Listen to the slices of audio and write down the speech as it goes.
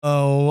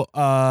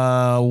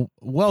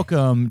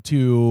welcome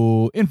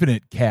to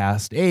Infinite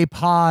Cast, a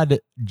pod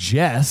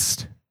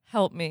jest.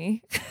 Help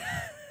me.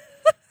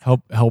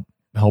 Help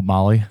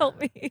Molly. Help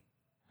me.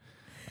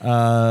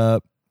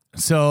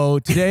 So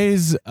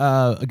today's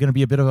going to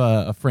be a bit of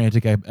a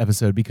frantic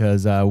episode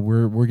because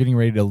we're getting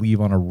ready to leave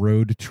on a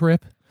road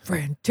trip.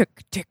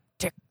 Frantic, tick,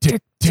 tick,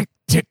 Tick, tick,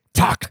 tick,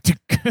 tock, tick.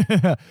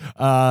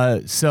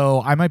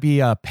 So I might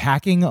be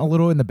packing a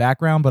little in the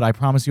background, but I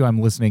promise you I'm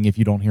listening if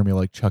you don't hear me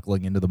like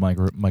chuckling into the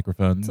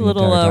microphone. It's a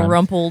little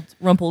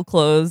rumpled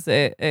clothes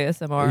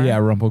ASMR. Yeah,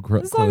 rumpled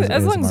clothes.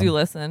 As long as you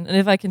listen. And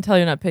if I can tell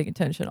you're not paying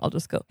attention, I'll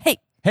just go, hey.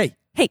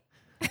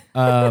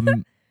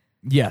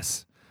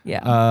 Yes.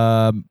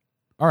 Yeah.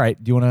 All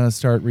right. Do you want to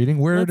start reading?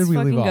 Where Let's did we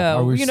leave fucking off? go.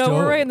 Are we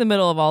we're right in the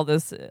middle of all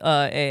this AA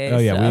Oh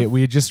yeah,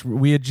 stuff.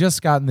 we had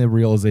just gotten the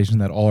realization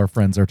that all our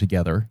friends are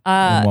together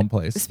in one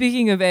place.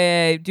 Speaking of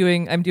AA,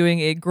 I'm doing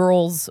a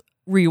girls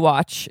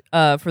rewatch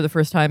for the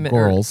first time.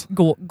 Girls.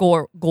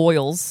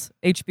 Goyles,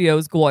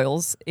 HBO's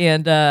Goyles,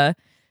 and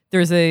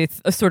there's a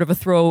sort of a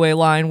throwaway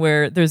line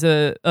where there's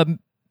Jessa,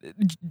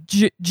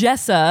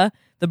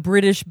 the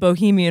British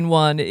bohemian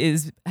one,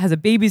 has a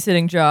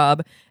babysitting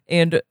job,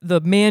 and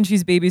the man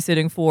she's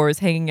babysitting for is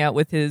hanging out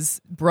with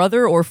his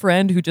brother or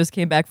friend who just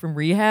came back from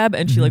rehab,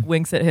 and she like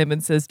winks at him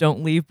and says,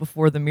 "Don't leave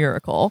before the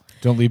miracle."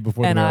 Don't leave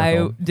before the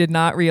miracle. And I did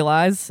not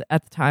realize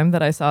at the time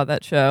that I saw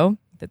that show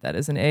that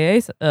is an AA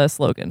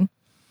slogan.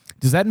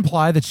 Does that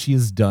imply that she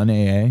has done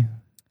AA?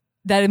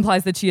 That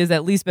implies that she has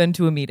at least been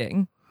to a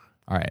meeting.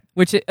 All right.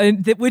 Which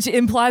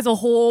implies a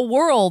whole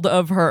world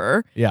of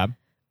her. Yeah.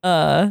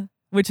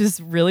 Which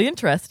is really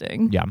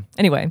interesting. Yeah.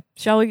 Anyway,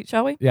 shall we?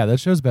 Yeah, that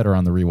show's better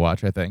on the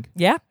rewatch, I think.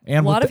 Yeah.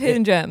 And a lot of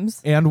hidden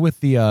gems. And with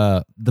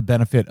the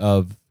benefit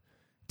of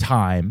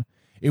time,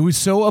 it was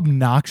so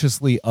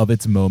obnoxiously of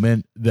its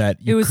moment that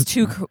It was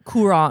too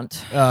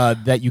courant.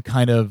 that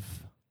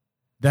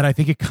I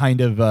think it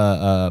kind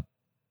of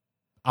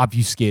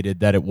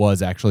obfuscated that it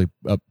was actually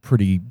a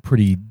pretty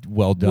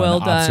well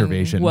done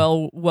observation.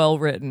 Well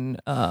written,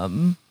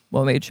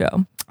 well made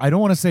show. I don't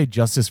want to say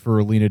justice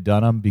for Lena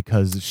Dunham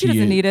because she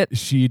doesn't need it.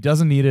 She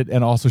doesn't need it,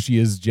 and also she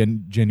is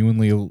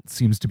genuinely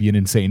seems to be an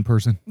insane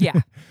person. Yeah.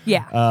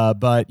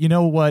 But you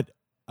know what?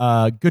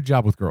 Good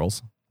job with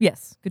girls.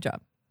 Yes, good job.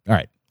 All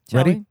right, Shall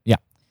ready? we? Yeah.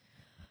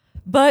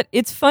 But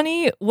it's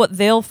funny what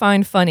they'll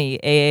find funny.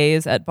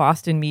 AAs at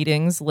Boston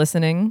meetings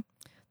listening.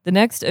 The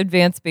next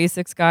advanced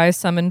basics guy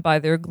summoned by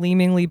their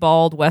gleamingly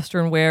bald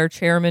Western wear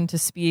chairman to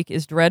speak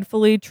is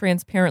dreadfully,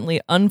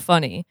 transparently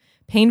unfunny.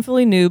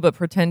 Painfully new, but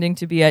pretending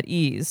to be at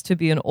ease, to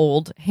be an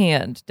old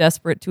hand,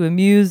 desperate to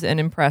amuse and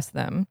impress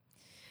them.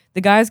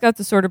 The guy's got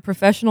the sort of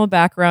professional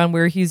background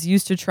where he's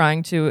used to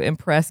trying to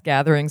impress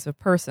gatherings of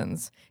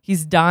persons.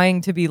 He's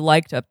dying to be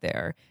liked up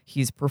there.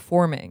 He's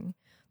performing.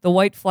 The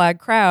white flag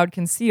crowd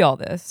can see all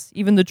this.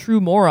 Even the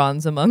true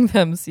morons among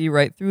them see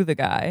right through the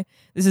guy.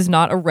 This is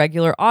not a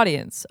regular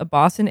audience. A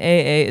Boston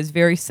AA is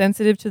very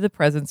sensitive to the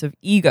presence of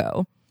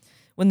ego.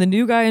 When the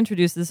new guy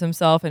introduces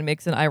himself and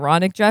makes an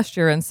ironic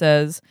gesture and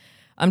says,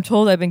 "I'm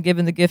told I've been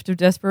given the gift of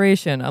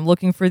desperation. I'm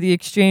looking for the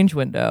exchange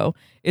window."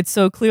 It's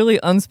so clearly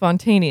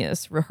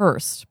unspontaneous,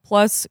 rehearsed,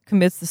 plus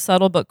commits the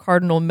subtle but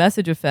cardinal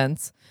message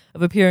offense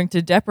of appearing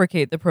to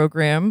deprecate the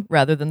program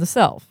rather than the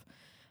self.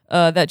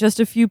 That just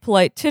a few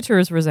polite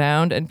titters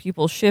resound and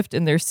people shift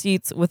in their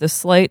seats with a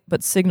slight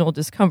but signal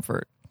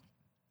discomfort.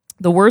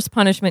 The worst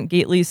punishment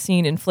Gately's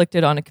seen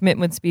inflicted on a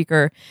commitment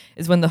speaker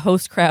is when the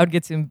host crowd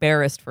gets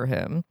embarrassed for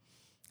him.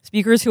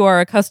 Speakers who are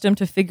accustomed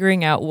to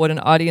figuring out what an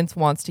audience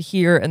wants to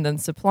hear and then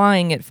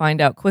supplying it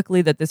find out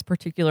quickly that this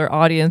particular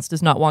audience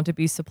does not want to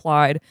be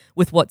supplied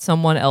with what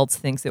someone else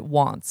thinks it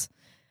wants.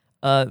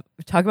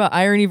 Talk about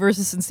irony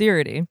versus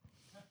sincerity.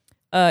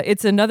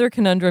 It's another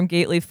conundrum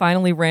Gately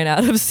finally ran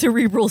out of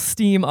cerebral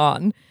steam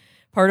on.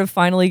 Part of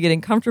finally getting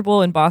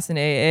comfortable in Boston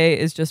AA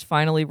is just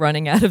finally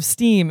running out of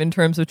steam in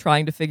terms of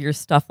trying to figure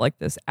stuff like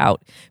this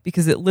out,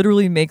 because it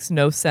literally makes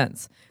no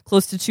sense.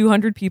 Close to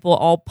 200 people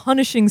all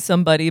punishing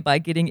somebody by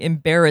getting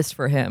embarrassed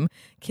for him,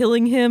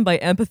 killing him by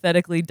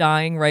empathetically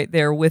dying right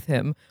there with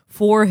him,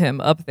 for him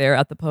up there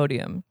at the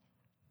podium.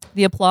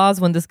 The applause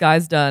when this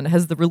guy's done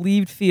has the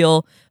relieved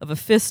feel of a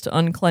fist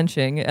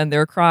unclenching, and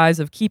their cries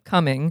of "keep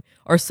coming"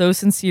 are so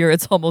sincere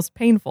it's almost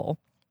painful.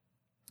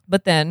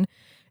 But then,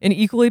 in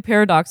equally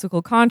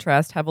paradoxical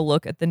contrast, have a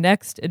look at the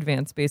next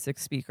advanced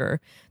basics speaker.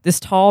 This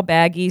tall,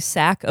 baggy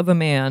sack of a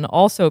man,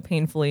 also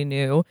painfully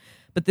new,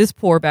 but this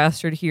poor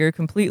bastard here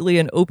completely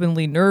and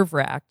openly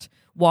nerve-wracked,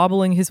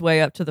 wobbling his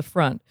way up to the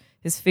front,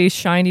 his face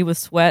shiny with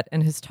sweat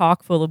and his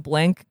talk full of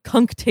blank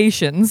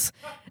cunctations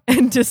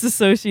and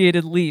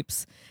disassociated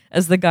leaps,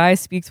 as the guy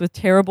speaks with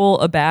terrible,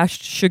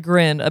 abashed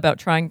chagrin about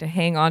trying to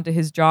hang on to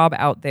his job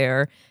out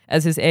there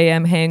as his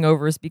AM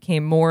hangovers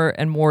became more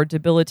and more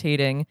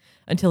debilitating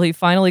until he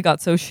finally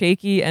got so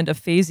shaky and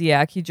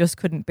aphasiac he just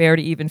couldn't bear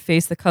to even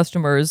face the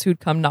customers who'd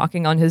come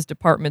knocking on his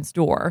department's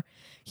door.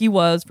 He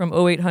was, from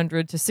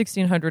 0800 to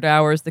 1600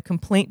 hours, the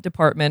complaint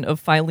department of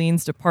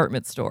Filene's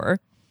department store.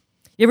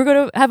 You ever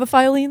go to have a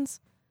Filene's?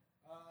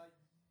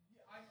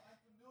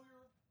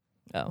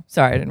 Oh,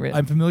 sorry, I didn't read.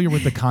 I'm familiar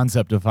with the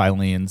concept of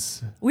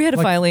Filene's. We had a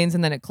like- Filene's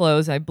and then it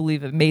closed. I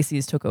believe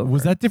Macy's took over.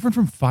 Was that different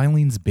from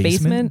Filene's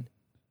basement?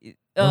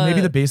 Or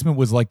maybe the basement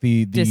was like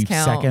the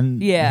discount.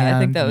 second. Yeah, I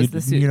think that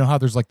was you know how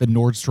there's like the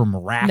Nordstrom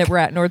rack,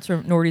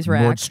 Nordy's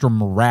rack, Nordstrom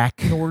rack,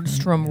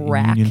 Nordstrom in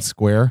rack. Union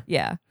Square.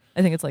 Yeah,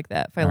 I think it's like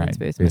that. Filene's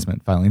All right,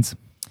 basement. Filene's.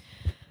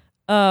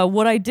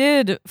 What I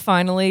did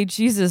finally,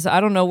 Jesus, I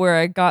don't know where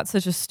I got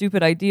such a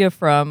stupid idea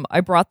from.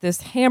 I brought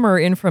this hammer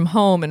in from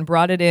home and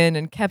brought it in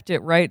and kept it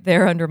right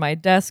there under my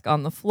desk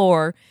on the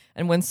floor.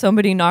 And when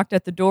somebody knocked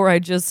at the door,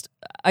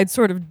 I'd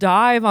sort of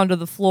dive onto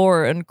the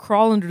floor and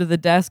crawl under the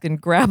desk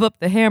and grab up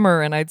the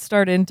hammer, and I'd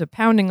start into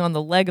pounding on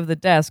the leg of the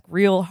desk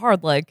real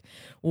hard, like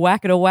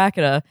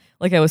whack-a-da,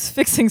 like I was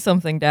fixing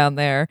something down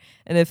there.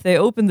 And if they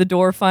opened the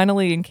door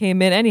finally and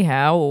came in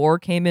anyhow, or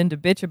came in to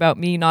bitch about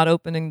me not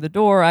opening the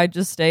door, I'd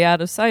just stay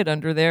out of sight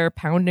under there,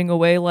 pounding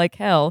away like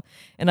hell.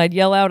 And I'd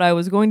yell out I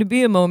was going to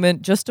be a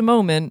moment, just a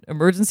moment,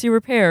 emergency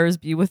repairs,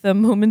 be with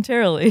them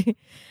momentarily.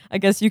 I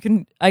guess you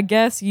can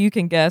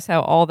guess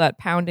how all that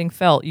pounding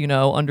felt,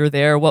 under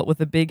there, what with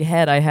the big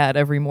head I had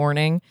every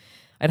morning.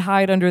 I'd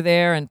hide under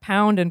there and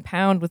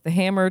pound with the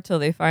hammer till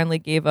they finally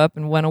gave up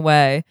and went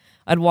away.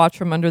 I'd watch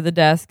from under the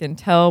desk and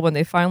tell when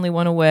they finally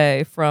went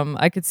away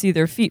I could see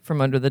their feet from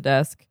under the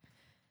desk.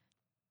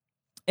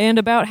 And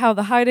about how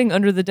the hiding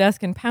under the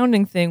desk and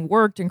pounding thing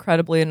worked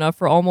incredibly enough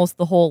for almost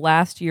the whole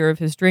last year of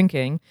his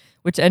drinking,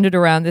 which ended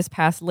around this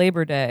past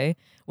Labor Day,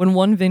 when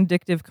one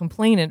vindictive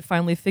complainant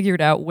finally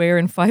figured out where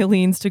in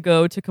Filene's to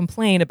go to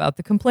complain about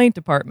the complaint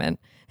department.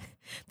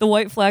 The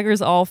white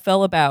flaggers all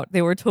fell about.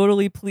 They were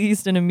totally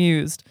pleased and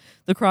amused.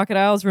 The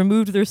crocodiles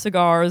removed their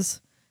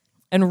cigars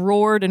and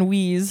roared and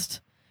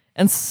wheezed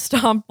and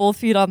stomped both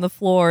feet on the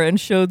floor and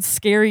showed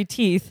scary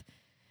teeth,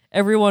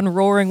 everyone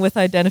roaring with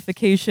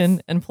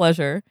identification and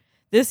pleasure.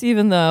 This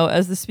even though,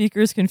 as the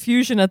speaker's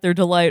confusion at their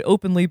delight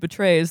openly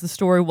betrays, the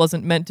story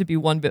wasn't meant to be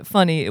one bit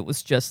funny, it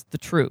was just the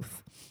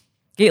truth.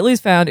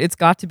 Gately's found it's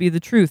got to be the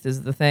truth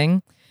is the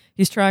thing.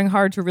 He's trying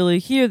hard to really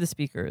hear the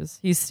speakers.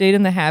 He's stayed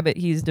in the habit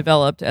he's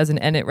developed as an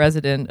Ennet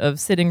resident of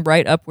sitting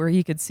right up where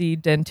he could see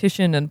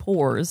dentition and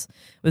pores,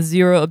 with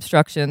zero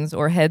obstructions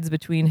or heads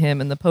between him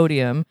and the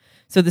podium,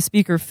 so the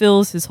speaker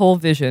fills his whole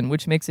vision,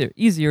 which makes it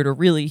easier to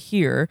really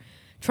hear,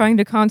 trying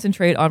to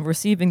concentrate on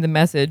receiving the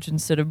message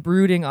instead of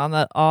brooding on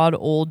that odd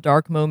old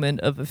dark moment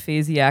of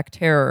aphasiac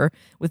terror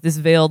with this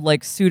veiled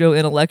like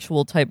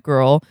pseudo-intellectual type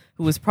girl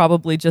who was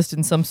probably just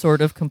in some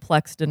sort of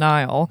complex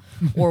denial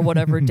or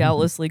whatever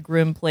doubtlessly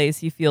grim place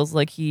he feels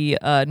like he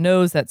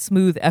knows that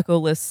smooth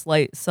echoless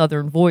slight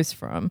southern voice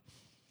from.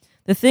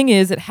 The thing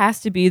is, it has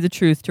to be the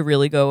truth to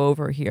really go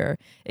over here.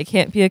 It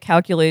can't be a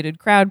calculated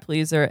crowd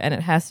pleaser, and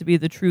it has to be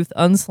the truth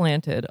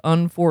unslanted,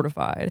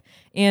 unfortified,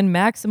 and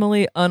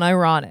maximally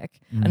unironic.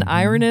 Mm-hmm. An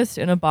ironist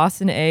in a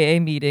Boston AA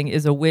meeting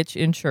is a witch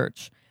in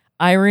church.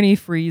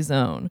 Irony-free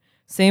zone.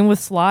 Same with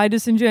sly,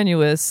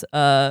 disingenuous,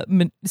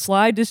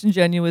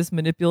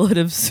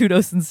 manipulative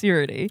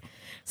pseudo-sincerity.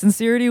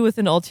 Sincerity with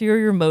an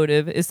ulterior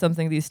motive is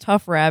something these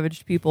tough,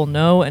 ravaged people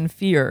know and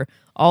fear,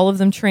 all of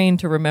them trained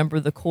to remember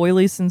the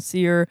coyly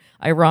sincere,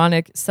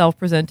 ironic,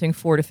 self-presenting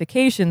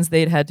fortifications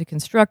they'd had to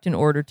construct in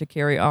order to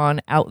carry on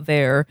out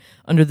there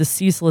under the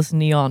ceaseless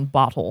neon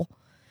bottle.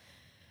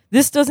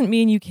 This doesn't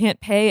mean you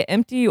can't pay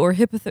empty or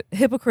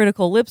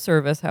hypocritical lip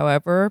service,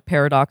 however,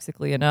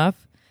 paradoxically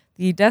enough.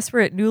 The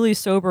desperate, newly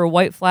sober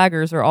white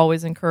flaggers are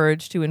always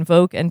encouraged to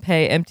invoke and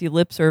pay empty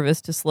lip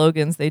service to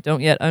slogans they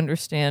don't yet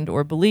understand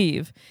or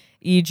believe,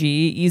 e.g.,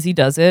 easy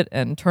does it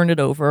and turn it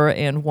over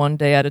and one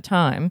day at a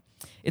time.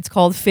 It's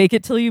called fake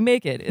it till you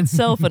make it,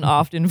 itself an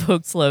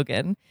oft-invoked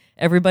slogan.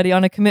 Everybody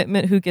on a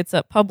commitment who gets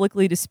up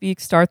publicly to speak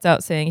starts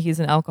out saying he's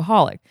an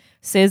alcoholic,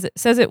 says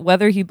it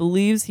whether he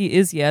believes he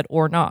is yet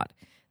or not.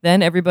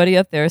 Then everybody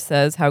up there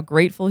says how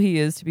grateful he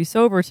is to be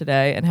sober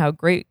today and how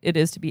great it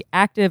is to be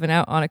active and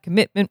out on a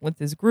commitment with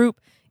his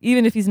group,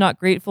 even if he's not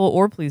grateful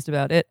or pleased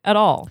about it at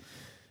all.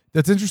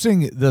 That's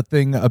interesting, the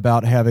thing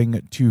about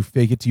having to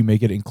fake it till you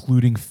make it,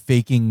 including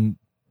faking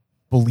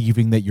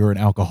believing that you're an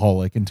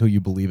alcoholic until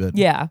you believe it.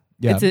 Yeah.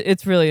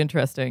 It's really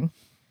interesting.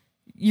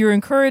 You're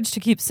encouraged to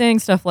keep saying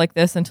stuff like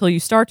this until you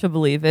start to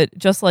believe it,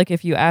 just like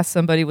if you ask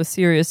somebody with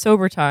serious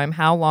sober time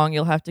how long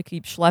you'll have to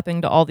keep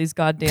schlepping to all these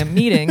goddamn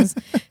meetings,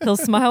 he'll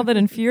smile that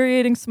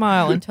infuriating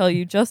smile and tell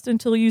you just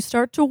until you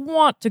start to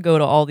want to go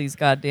to all these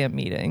goddamn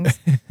meetings.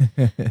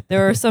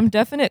 There are some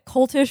definite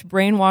cultish,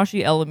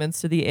 brainwashy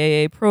elements to the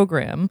AA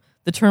program.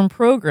 The term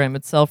program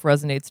itself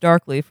resonates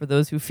darkly for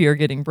those who fear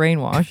getting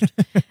brainwashed.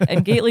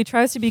 And Gately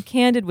tries to be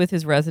candid with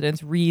his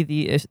residents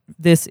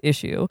this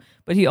issue,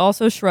 but he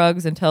also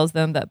shrugs and tells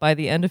them that by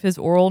the end of his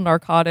oral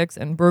narcotics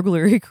and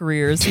burglary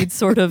careers, he'd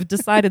sort of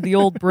decided the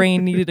old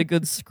brain needed a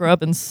good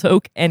scrub and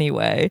soak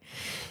anyway.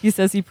 He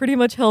says he pretty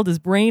much held his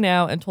brain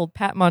out and told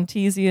Pat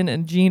Montesian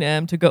and Gene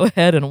M to go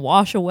ahead and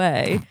wash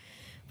away.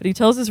 But he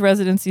tells his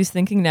residents he's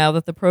thinking now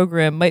that the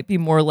program might be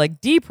more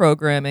like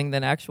deprogramming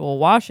than actual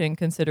washing,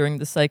 considering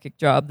the psychic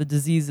job the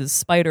disease's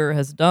spider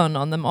has done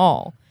on them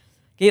all.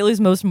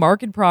 Gately's most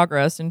marked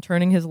progress in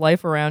turning his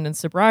life around in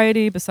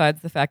sobriety,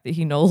 besides the fact that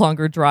he no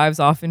longer drives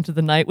off into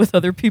the night with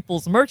other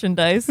people's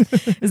merchandise,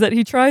 is that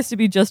he tries to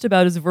be just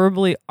about as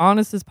verbally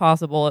honest as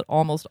possible at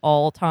almost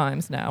all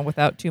times now,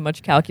 without too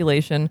much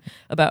calculation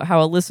about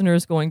how a listener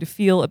is going to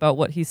feel about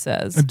what he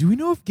says. Do we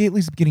know if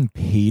Gately's getting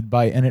paid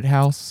by Ennett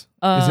House?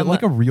 Is it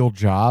like a real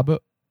job?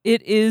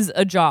 It is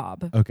a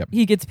job. Okay.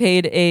 He gets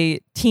paid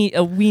a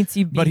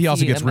weensy, But he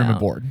also gets room and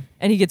amount. board.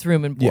 And he gets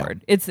room and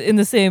board. It's in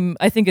the same.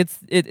 I think it's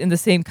in the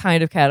same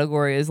kind of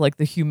category as like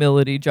the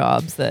humility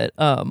jobs that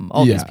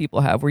all these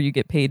people have, where you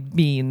get paid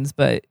beans,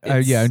 but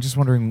I'm just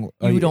wondering.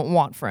 You don't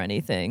want for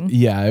anything.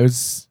 Yeah, I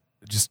was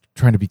just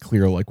trying to be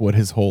clear, like what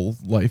his whole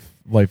life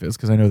is,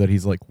 because I know that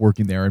he's like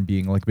working there and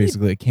being like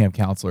basically a camp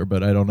counselor,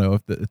 but I don't know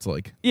if it's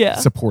like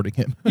supporting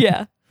him.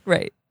 Yeah,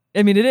 right.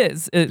 I mean, it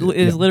is. It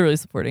is literally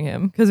supporting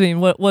him, because I mean,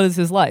 what is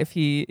his life?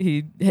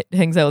 He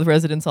hangs out with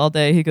residents all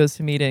day. He goes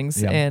to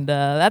meetings, and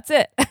that's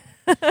it.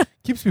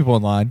 Keeps people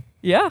in line.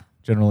 Yeah.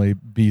 Generally,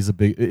 is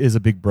a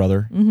big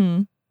brother.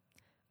 Mm-hmm.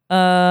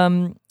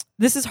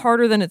 This is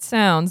harder than it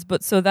sounds,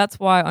 but so that's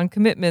why on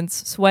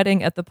commitments,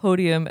 sweating at the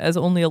podium as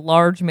only a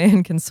large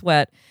man can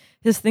sweat.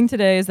 His thing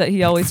today is that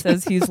he always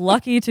says he's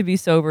lucky to be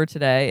sober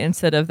today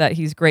instead of that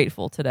he's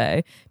grateful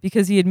today,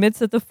 because he admits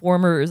that the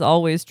former is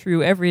always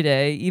true every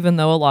day, even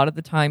though a lot of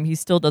the time he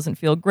still doesn't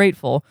feel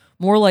grateful,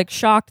 more like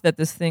shocked that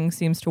this thing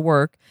seems to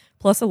work,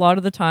 plus a lot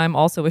of the time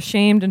also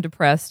ashamed and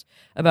depressed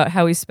about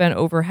how he spent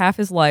over half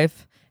his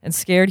life and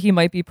scared he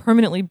might be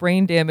permanently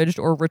brain damaged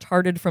or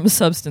retarded from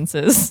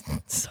substances.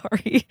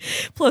 Sorry.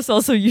 Plus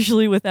also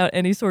usually without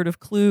any sort of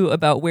clue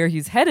about where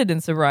he's headed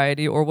in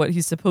sobriety or what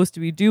he's supposed to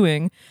be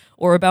doing,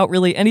 or about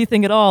really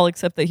anything at all,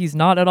 except that he's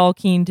not at all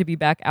keen to be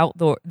back out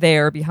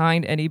there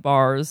behind any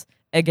bars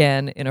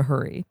again in a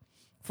hurry.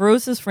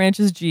 Ferocious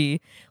Francis G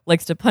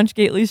likes to punch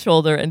Gately's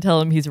shoulder and tell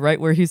him he's right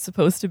where he's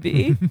supposed to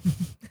be.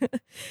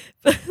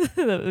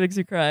 That makes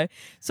you cry.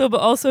 So,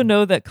 but also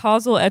know that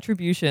causal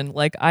attribution,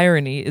 like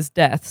irony, is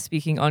death,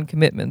 speaking on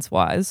commitments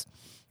wise.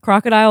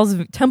 Crocodile's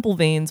temple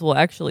veins will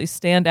actually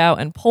stand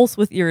out and pulse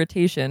with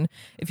irritation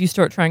if you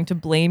start trying to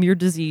blame your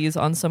disease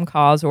on some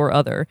cause or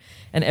other,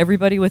 and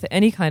everybody with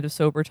any kind of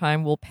sober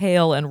time will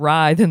pale and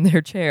writhe in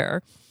their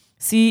chair.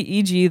 See,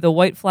 e.g., the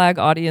white flag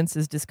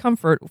audience's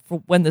discomfort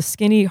for when the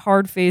skinny,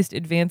 hard-faced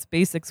advanced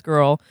basics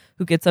girl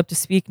who gets up to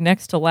speak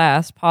next to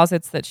last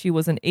posits that she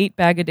was an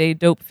 8-bag-a-day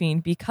dope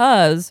fiend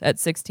because, at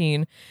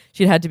 16,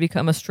 she'd had to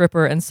become a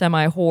stripper and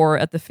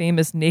semi-whore at the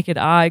famous Naked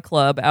Eye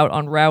Club out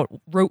on Route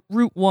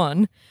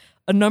 1.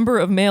 A number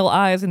of male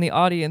eyes in the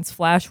audience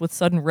flash with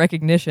sudden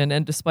recognition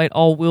and, despite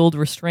all willed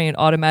restraint,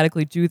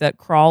 automatically do that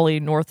crawly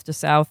north to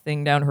south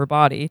thing down her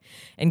body.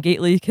 And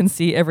Gately can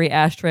see every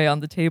ashtray on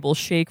the table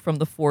shake from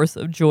the force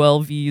of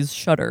Joelle V's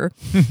shudder.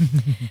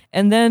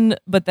 And then,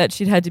 but that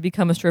she'd had to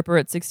become a stripper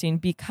at 16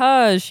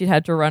 because she'd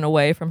had to run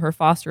away from her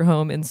foster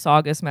home in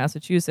Saugus,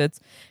 Massachusetts,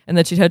 and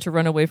that she'd had to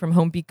run away from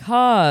home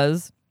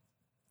because...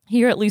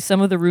 Here, at least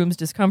some of the room's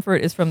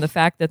discomfort is from the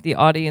fact that the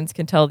audience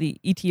can tell the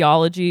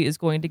etiology is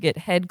going to get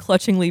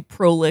head-clutchingly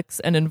prolix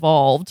and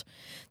involved.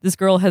 This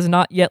girl has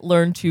not yet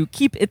learned to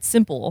keep it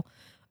simple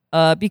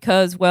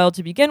because, well,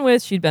 to begin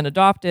with, she'd been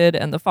adopted,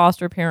 and the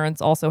foster parents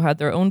also had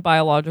their own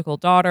biological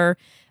daughter,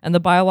 and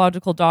the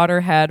biological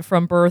daughter had,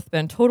 from birth,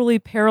 been totally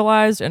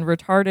paralyzed and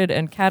retarded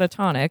and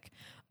catatonic.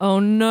 Oh,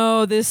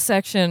 no, this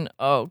section.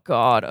 Oh,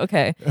 God.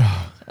 Okay.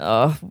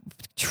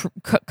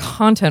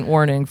 Content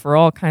warning for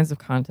all kinds of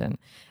content.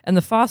 And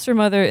the foster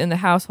mother in the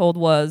household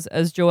was,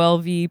 as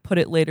Joelle V put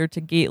it later to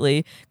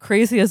Gately,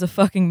 crazy as a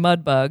fucking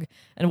mudbug,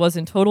 and was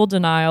in total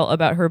denial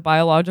about her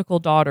biological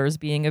daughters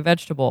being a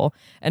vegetable,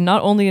 and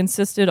not only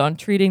insisted on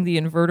treating the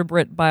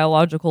invertebrate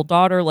biological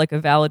daughter like a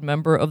valid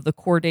member of the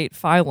chordate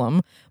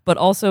phylum, but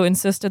also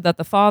insisted that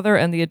the father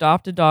and the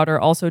adopted daughter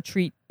also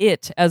treat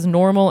it as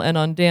normal and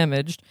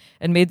undamaged,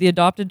 and made the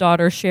adopted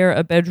daughter share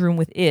a bedroom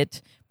with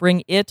it,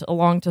 bring it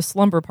along to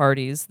slumber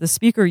parties. The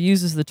speaker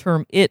uses the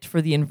term it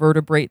for the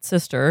invertebrate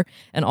sister,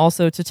 and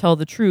also, to tell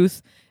the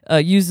truth,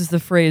 uses the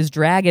phrase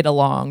drag it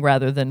along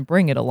rather than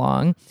bring it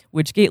along,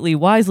 which Gately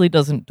wisely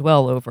doesn't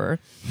dwell over.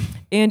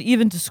 And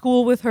even to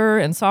school with her,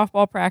 and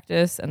softball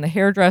practice, and the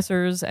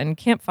hairdressers, and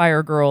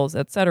campfire girls,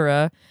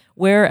 etc.,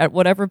 where at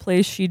whatever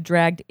place she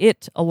dragged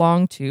it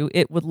along to,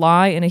 it would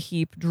lie in a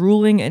heap,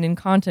 drooling and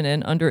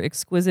incontinent under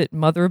exquisite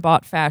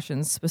mother-bought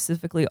fashions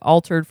specifically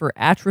altered for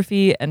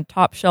atrophy and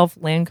top-shelf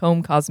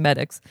Lancome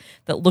cosmetics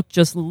that looked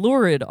just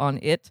lurid on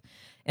it,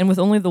 and with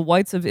only the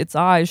whites of its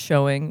eyes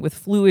showing, with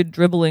fluid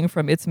dribbling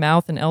from its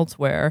mouth and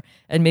elsewhere,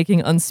 and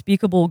making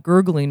unspeakable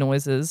gurgly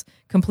noises,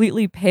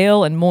 completely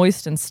pale and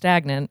moist and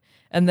stagnant.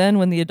 And then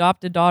when the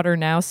adopted daughter,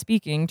 now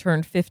speaking,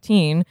 turned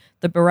 15,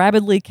 the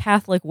berabbedly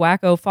Catholic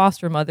wacko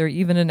foster mother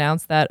even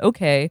announced that,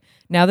 okay,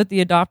 Now that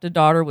the adopted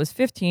daughter was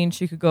 15,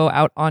 she could go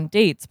out on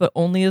dates, but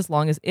only as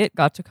long as it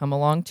got to come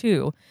along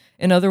too.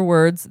 In other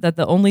words, that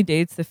the only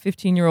dates the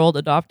 15-year-old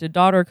adopted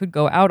daughter could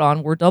go out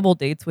on were double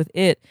dates with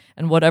it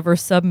and whatever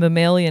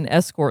submammalian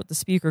escort the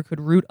speaker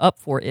could root up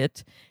for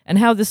it, and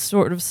how this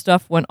sort of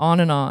stuff went on,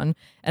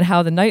 and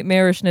how the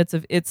nightmarishness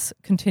of its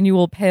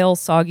continual pale,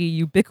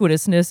 soggy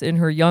ubiquitousness in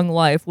her young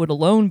life would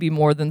alone be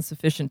more than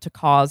sufficient to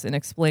cause and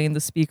explain the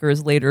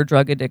speaker's later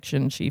drug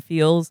addiction, she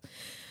feels.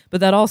 But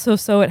that also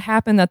so it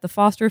happened that the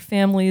Foster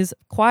family's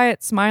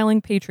quiet,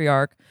 smiling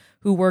patriarch,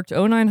 who worked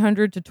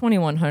 0900 to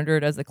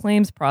 2100 as a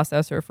claims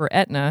processor for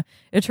Aetna,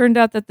 it turned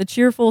out that the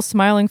cheerful,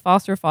 smiling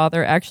foster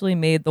father actually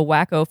made the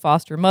wacko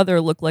foster mother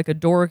look like a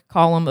Doric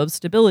column of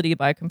stability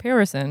by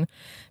comparison,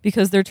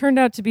 because there turned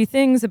out to be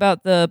things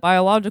about the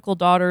biological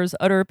daughter's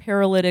utter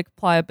paralytic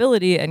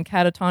pliability and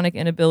catatonic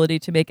inability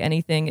to make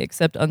anything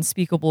except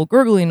unspeakable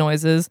gurgly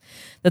noises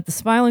that the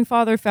smiling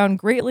father found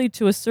greatly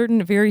to a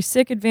certain very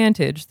sick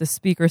advantage. The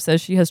speaker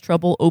says she has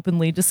trouble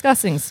openly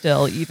discussing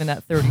still, even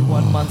at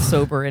 31 months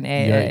sober in AA.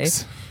 Yikes.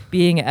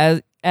 Being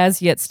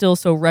as yet still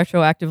so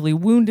retroactively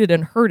wounded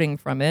and hurting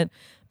from it,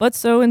 but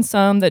so in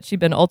some that she'd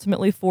been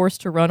ultimately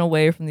forced to run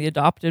away from the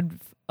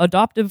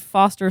adoptive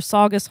foster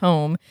Saugus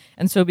home,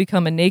 and so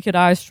become a naked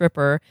eye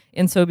stripper,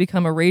 and so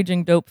become a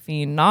raging dope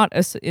fiend, not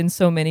as in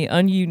so many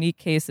ununique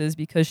cases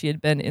because she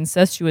had been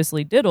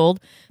incestuously diddled,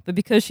 but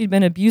because she'd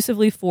been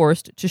abusively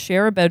forced to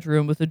share a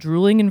bedroom with a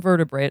drooling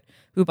invertebrate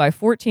who by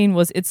 14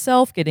 was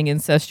itself getting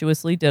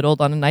incestuously diddled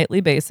on a nightly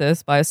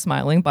basis by a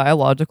smiling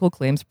biological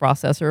claims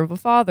processor of a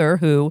father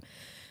who,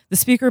 the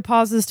speaker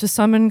pauses to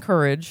summon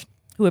courage,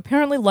 who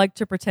apparently liked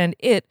to pretend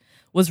it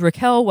was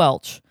Raquel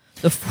Welch,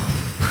 the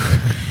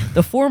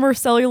former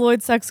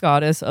celluloid sex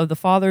goddess of the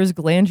father's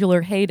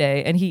glandular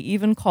heyday, and he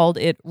even called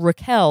it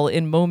Raquel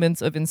in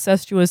moments of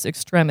incestuous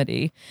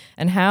extremity,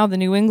 and how the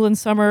New England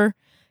summer,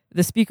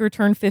 the speaker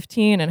turned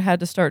 15 and had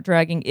to start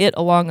dragging it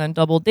along on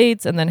double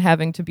dates and then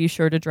having to be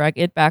sure to drag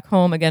it back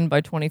home again by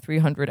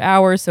 2300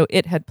 hours, so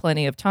it had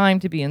plenty of time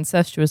to be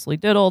incestuously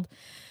diddled.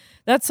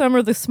 That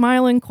summer, the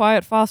smiling,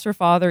 quiet foster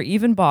father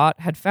even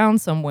had found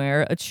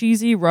somewhere, a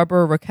cheesy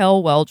rubber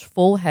Raquel Welch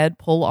full head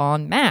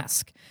pull-on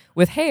mask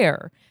with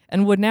hair,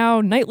 and would now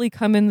nightly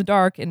come in the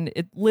dark and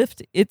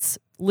lift its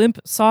limp,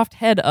 soft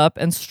head up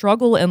and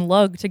struggle and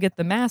lug to get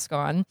the mask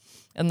on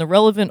and the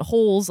relevant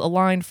holes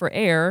aligned for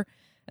air,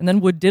 and then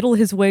would diddle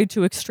his way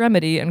to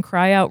extremity and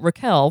cry out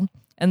Raquel,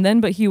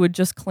 but he would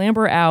just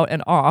clamber out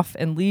and off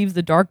and leave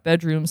the dark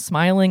bedroom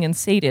smiling and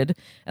sated,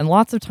 and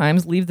lots of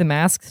times leave the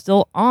mask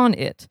still on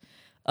it.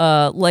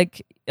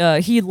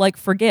 He'd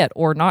forget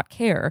or not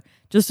care,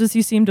 just as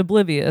he seemed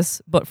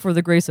oblivious, but for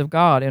the grace of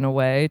God, in a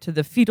way, to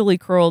the fetally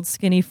curled,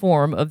 skinny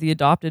form of the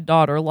adopted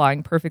daughter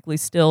lying perfectly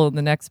still in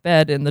the next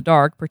bed in the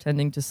dark,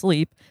 pretending to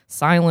sleep,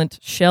 silent,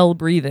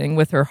 shell-breathing,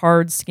 with her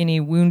hard, skinny,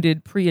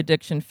 wounded,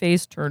 pre-addiction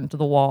face turned to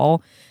the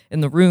wall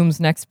in the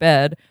room's next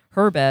bed,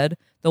 her bed,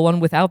 the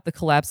one without the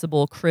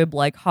collapsible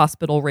crib-like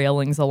hospital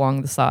railings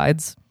along the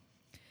sides.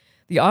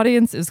 The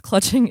audience is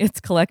clutching its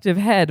collective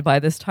head, by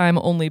this time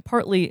only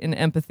partly in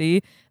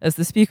empathy, as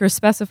the speaker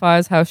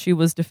specifies how she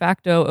was de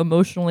facto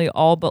emotionally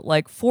all but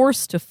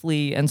forced to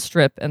flee and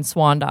strip and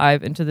swan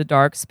dive into the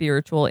dark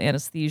spiritual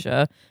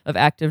anesthesia of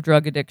active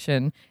drug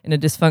addiction in a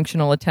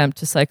dysfunctional attempt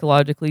to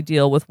psychologically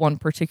deal with one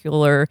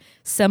particular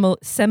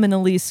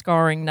seminally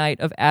scarring night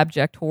of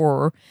abject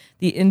horror,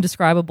 the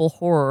indescribable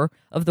horror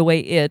of the way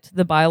it,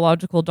 the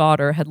biological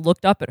daughter, had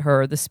looked up at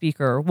her, the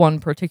speaker, one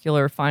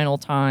particular final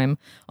time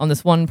on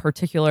this one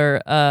particular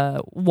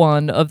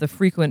one of the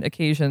frequent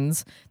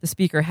occasions the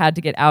speaker had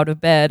to get out of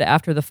bed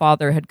after the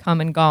father had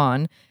come and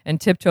gone and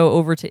tiptoe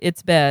over to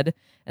its bed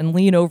and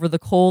lean over the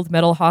cold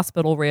metal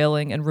hospital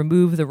railing and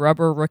remove the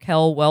rubber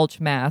Raquel Welch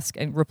mask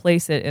and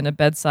replace it in a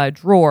bedside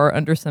drawer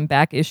under some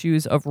back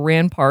issues of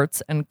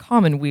Ramparts and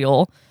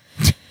Commonweal.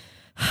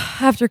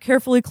 After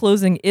carefully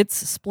closing its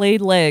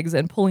splayed legs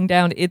and pulling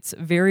down its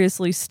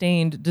variously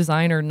stained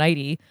designer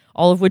nightie,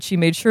 all of which she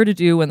made sure to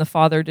do when the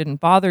father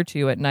didn't bother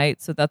to at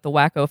night so that the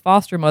wacko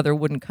foster mother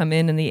wouldn't come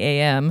in the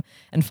AM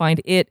and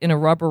find it in a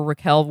rubber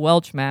Raquel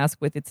Welch mask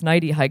with its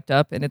nightie hiked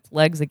up and its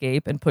legs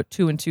agape and put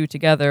two and two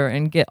together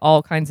and get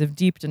all kinds of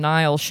deep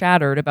denial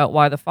shattered about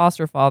why the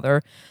foster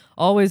father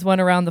always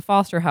went around the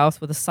foster house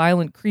with a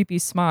silent, creepy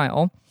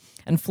smile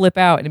and flip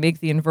out and make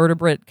the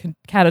invertebrate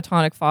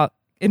catatonics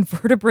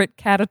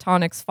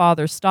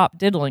father stop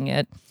diddling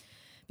it,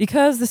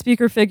 because the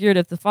speaker figured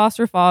if the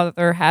foster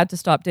father had to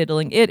stop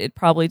diddling it, it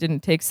probably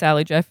didn't take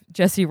Sally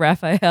Jesse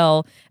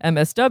Raphael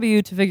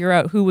MSW to figure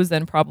out who was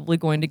then probably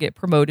going to get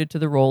promoted to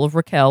the role of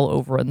Raquel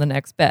over in the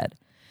next bed.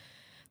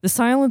 The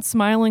silent,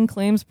 smiling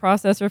claims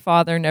processor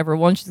father never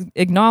once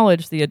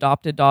acknowledged the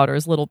adopted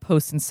daughter's little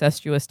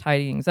post-incestuous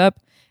tidyings up.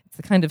 It's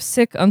the kind of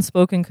sick,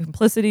 unspoken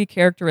complicity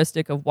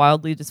characteristic of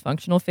wildly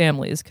dysfunctional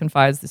families,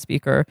 confides the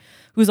speaker,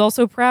 who's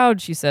also proud,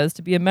 she says,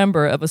 to be a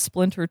member of a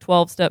splinter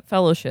 12-step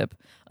fellowship,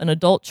 an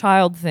adult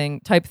child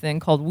type thing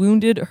called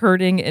Wounded,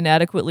 Hurting,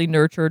 Inadequately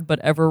Nurtured, but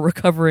Ever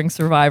Recovering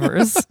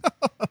Survivors.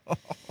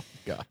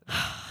 God.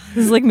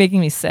 This is like making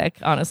me sick,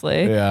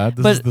 honestly. Yeah,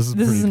 this is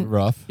pretty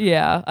rough.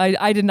 Yeah,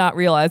 I did not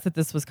realize that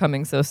this was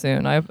coming so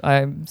soon.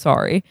 I'm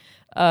sorry.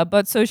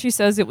 But so she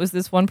says it was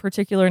this one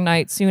particular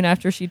night soon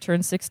after she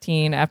turned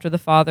 16, after the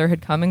father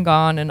had come and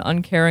gone and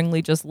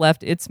uncaringly just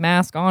left its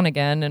mask on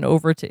again and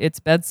over to its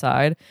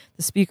bedside.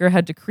 The speaker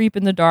had to creep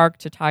in the dark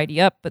to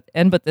tidy up, but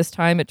this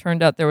time it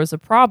turned out there was a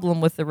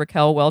problem with the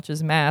Raquel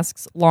Welch's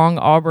mask's long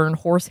auburn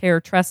horsehair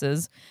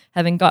tresses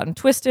having gotten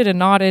twisted and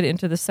knotted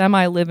into the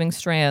semi-living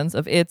strands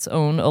of its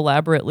own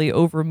elaborately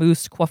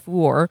over-moosed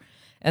coiffure,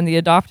 and the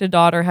adopted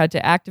daughter had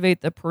to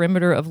activate the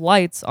perimeter of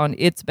lights on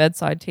its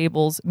bedside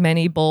table's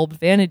many-bulbed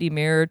vanity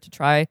mirror to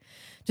try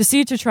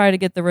to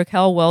get the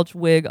Raquel Welch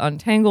wig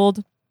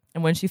untangled.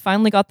 And when she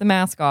finally got the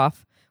mask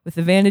off, with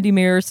the vanity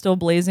mirror still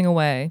blazing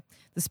away,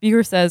 the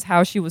speaker says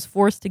how she was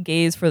forced to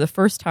gaze for the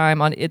first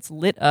time on its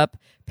lit-up,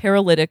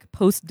 paralytic,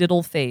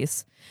 post-diddle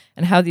face,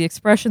 and how the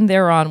expression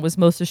thereon was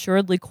most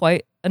assuredly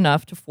quite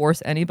enough to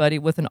force anybody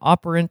with an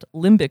operant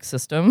limbic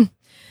system,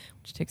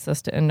 which takes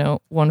us to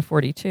endnote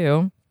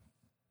 142.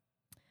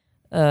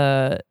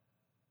 The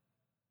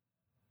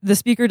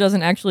speaker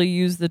doesn't actually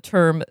use the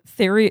term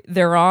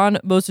theron,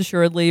 most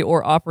assuredly,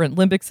 or operant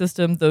limbic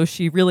system, though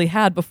she really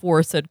had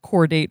before said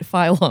chordate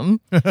phylum.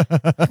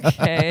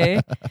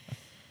 Okay.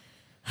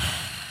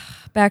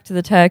 Back to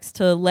the text.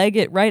 To leg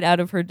it right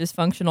out of her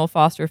dysfunctional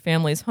foster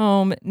family's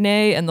home,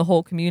 Nay and the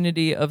whole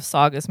community of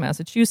Saugus,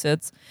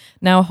 Massachusetts,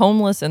 now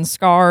homeless and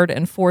scarred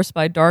and forced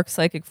by dark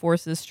psychic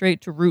forces straight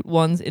to Route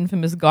 1's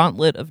infamous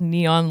gauntlet of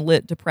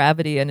neon-lit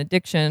depravity and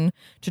addiction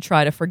to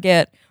try to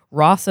forget,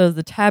 Rasa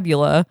the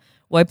tabula,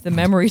 wipe the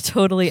memory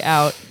totally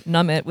out,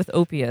 numb it with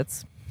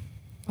opiates.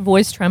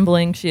 Voice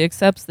trembling, she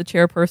accepts the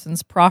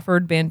chairperson's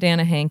proffered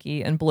bandana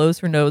hanky and blows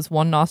her nose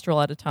one nostril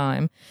at a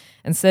time,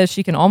 and says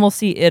she can almost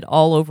see it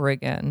all over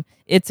again,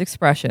 its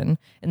expression.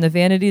 In the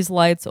vanity's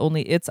lights,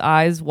 only its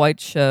eyes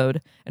white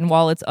showed, and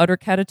while its utter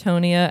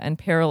catatonia and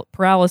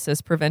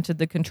paralysis prevented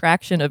the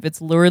contraction of its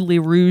luridly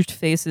rouged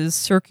face's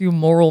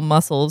circumoral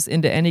muscles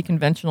into any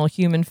conventional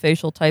human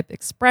facial type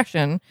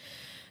expression,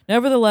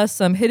 nevertheless,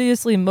 some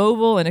hideously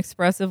mobile and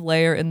expressive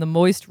layer in the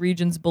moist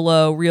regions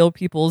below real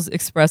people's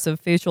expressive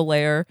facial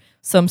layer,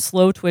 some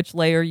slow twitch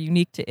layer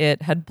unique to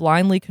it, had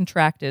blindly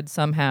contracted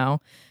somehow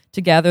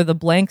to gather the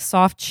blank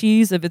soft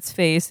cheese of its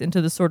face into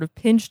the sort of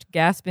pinched,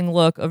 gasping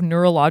look of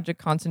neurologic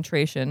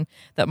concentration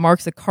that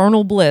marks a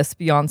carnal bliss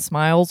beyond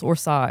smiles or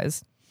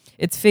sighs.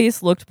 Its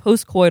face looked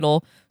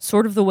postcoital,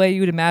 sort of the way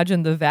you'd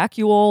imagine the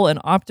vacuole and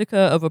optica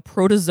of a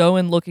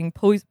protozoan-looking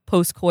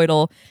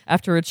postcoital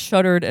after it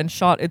shuddered and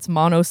shot its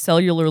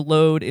monocellular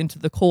load into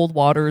the cold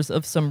waters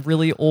of some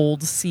really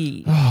old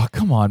sea. Oh,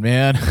 come on,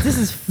 man. This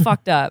is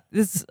fucked up.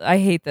 I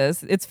hate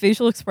this. Its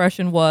facial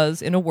expression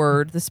was, in a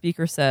word, the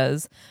speaker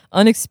says,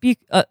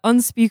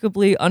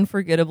 unspeakably,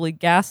 unforgettably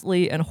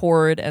ghastly and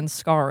horrid and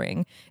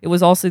scarring. It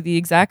was also the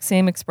exact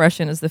same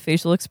expression as the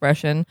facial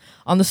expression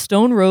on the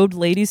stone-robed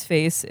lady's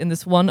face in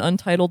this one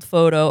untitled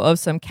photo of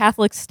some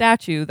Catholic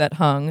statue that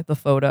hung, the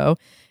photo,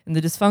 in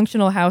the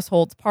dysfunctional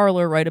household's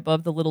parlor right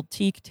above the little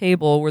teak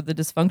table where the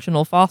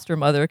dysfunctional foster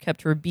mother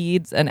kept her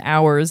beads and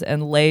hours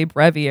and lay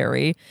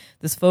breviary.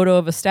 This photo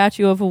of a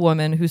statue of a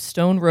woman whose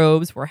stone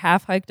robes were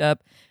half hiked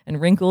up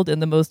and wrinkled in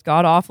the most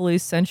god-awfully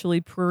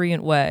sensually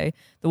prurient way.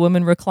 The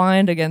woman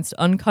reclined against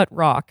uncut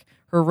rock,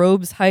 her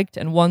robes hiked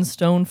and one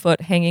stone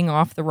foot hanging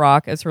off the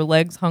rock as her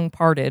legs hung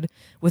parted,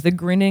 with a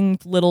grinning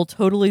little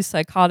totally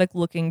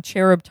psychotic-looking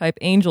cherub-type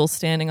angel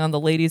standing on the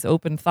lady's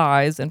open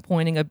thighs and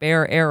pointing a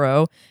bare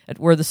arrow at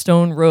where the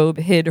stone robe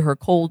hid her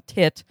cold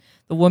tit,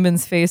 the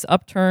woman's face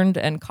upturned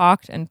and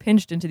cocked and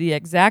pinched into the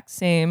exact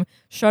same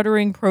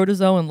shuddering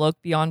protozoan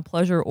look beyond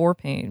pleasure or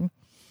pain.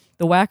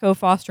 The wacko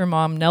foster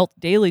mom knelt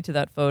daily to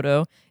that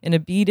photo in a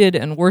beaded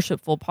and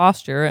worshipful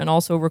posture and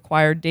also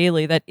required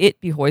daily that it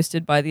be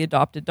hoisted by the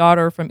adopted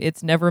daughter from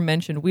its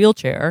never-mentioned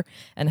wheelchair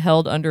and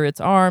held under its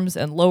arms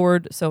and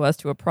lowered so as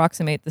to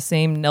approximate the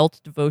same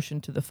knelt devotion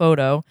to the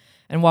photo.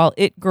 And while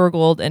it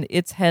gurgled and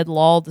its head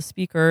lolled, the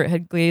speaker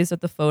had gazed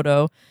at the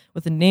photo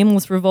with a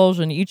nameless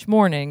revulsion each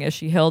morning as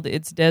she held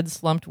its dead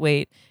slumped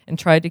weight and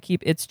tried to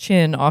keep its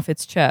chin off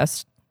its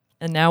chest,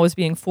 and now was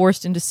being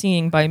forced into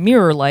seeing by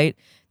mirror light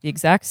the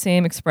exact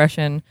same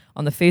expression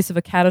on the face of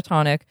a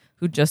catatonic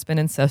who'd just been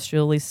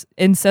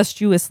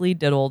incestuously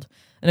diddled,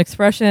 an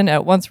expression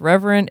at once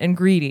reverent and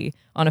greedy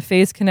on a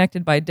face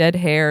connected by dead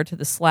hair to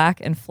the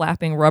slack and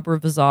flapping rubber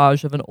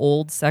visage of an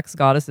old sex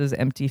goddess's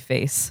empty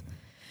face.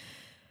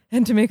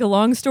 And to make a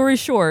long story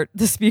short,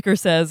 the speaker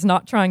says,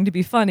 not trying to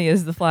be funny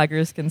as the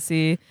flaggers can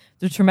see,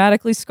 the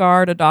traumatically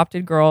scarred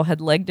adopted girl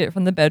had legged it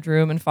from the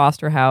bedroom and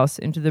foster house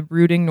into the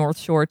brooding North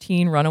Shore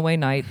teen runaway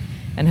night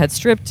and had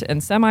stripped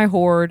and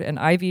semi-whored and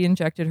IV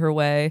injected her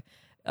way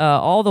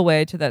all the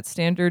way to that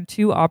standard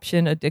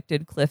two-option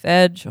addicted cliff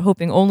edge,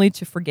 hoping only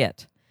to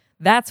forget.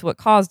 That's what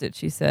caused it,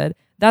 she said.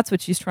 That's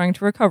what she's trying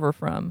to recover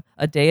from,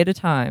 a day at a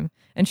time.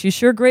 And she's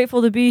sure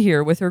grateful to be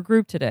here with her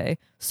group today,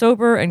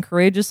 sober and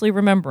courageously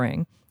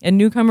remembering. And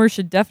newcomers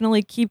should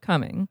definitely keep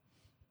coming.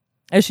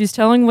 As she's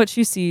telling what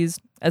she sees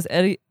as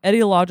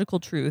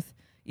etiological truth,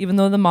 even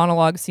though the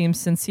monologue seems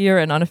sincere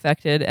and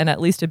unaffected, and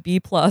at least a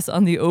B+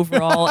 on the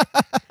overall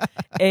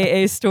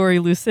AA story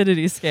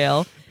lucidity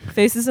scale.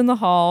 Faces in the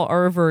hall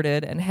are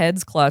averted and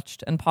heads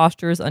clutched and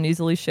postures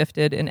uneasily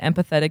shifted in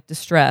empathetic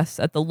distress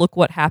at the look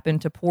what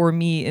happened to poor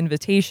me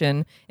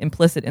invitation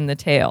implicit in the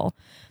tale.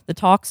 The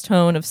talk's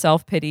tone of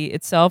self-pity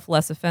itself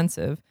less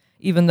offensive,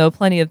 even though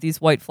plenty of these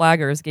white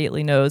flaggers,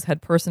 Gately knows,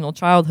 had personal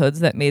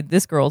childhoods that made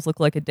this girl's look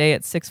like a day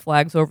at Six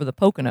Flags over the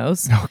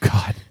Poconos. Oh,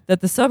 God.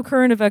 That the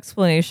subcurrent of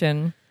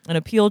explanation, an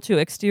appeal to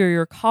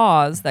exterior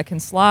cause that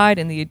can slide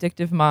in the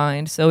addictive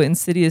mind so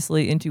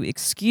insidiously into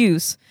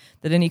excuse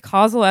that any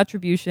causal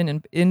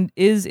attribution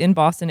is in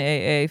Boston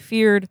AA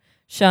feared,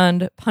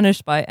 shunned,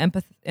 punished by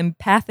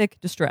empathic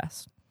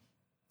distress.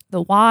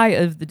 The why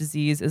of the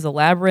disease is a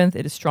labyrinth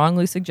it is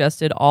strongly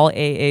suggested all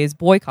AAs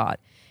boycott,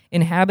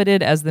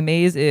 inhabited as the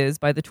maze is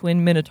by the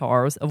twin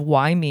minotaurs of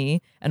why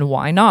me and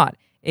why not,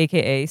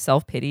 aka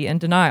self-pity and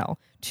denial,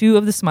 two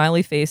of the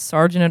smiley-faced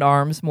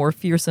sergeant-at-arms more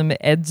fearsome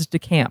aides de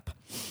camp.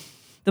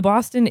 The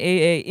Boston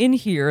AA in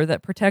here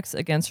that protects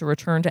against a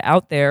return to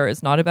out there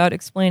is not about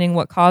explaining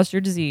what caused your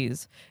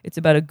disease. It's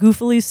about a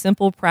goofily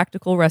simple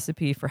practical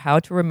recipe for how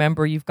to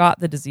remember you've got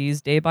the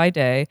disease day by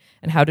day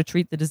and how to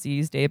treat the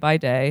disease day by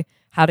day,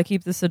 how to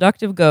keep the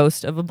seductive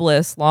ghost of a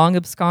bliss long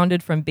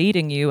absconded from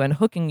baiting you and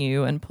hooking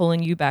you and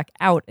pulling you back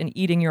out and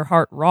eating your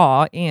heart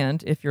raw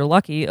and, if you're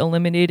lucky,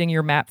 eliminating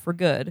your map for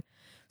good.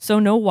 So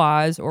no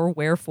whys or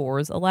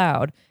wherefores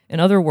allowed.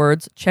 In other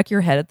words, check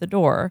your head at the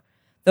door.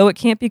 Though it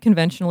can't be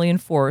conventionally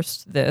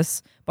enforced,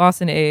 this,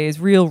 Boston AA's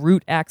real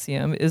root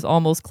axiom, is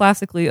almost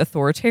classically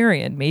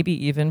authoritarian, maybe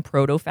even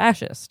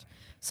proto-fascist.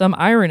 Some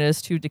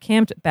ironist who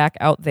decamped back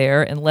out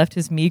there and left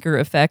his meager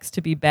effects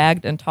to be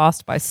bagged and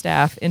tossed by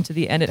staff into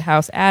the Ennett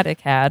House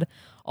attic had,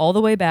 all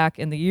the way back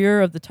in the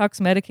year of the Tux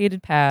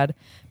medicated pad,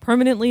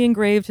 permanently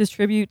engraved his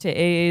tribute to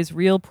AA's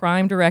real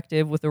prime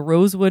directive with a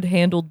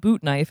rosewood-handled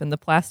boot knife in the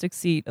plastic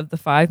seat of the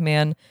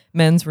 5-man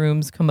men's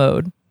room's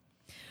commode.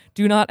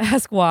 Do not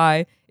ask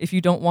why if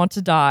you don't want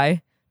to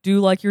die.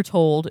 Do like you're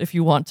told if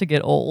you want to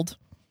get old.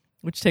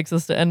 Which takes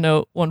us to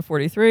endnote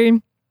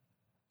 143.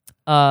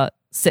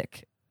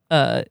 Sick.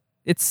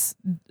 It's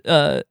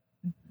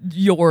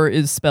your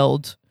is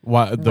spelled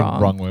The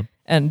wrong way.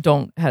 and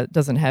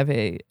doesn't have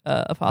a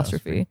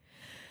apostrophe.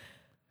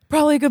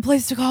 Probably a good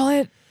place to call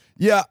it.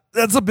 Yeah,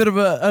 that's a bit of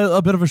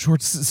a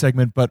short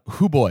segment, but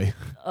hoo boy,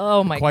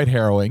 Oh my quite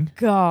harrowing.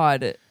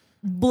 God.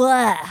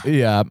 Blah.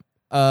 Yeah.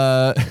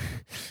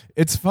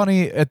 It's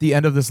funny at the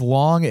end of this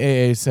long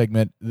AA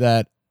segment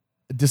that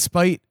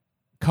despite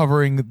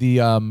covering the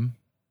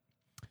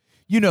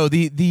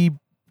the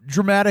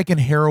dramatic and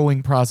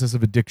harrowing process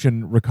of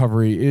addiction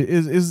recovery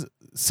is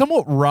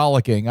somewhat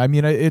rollicking. I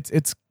mean,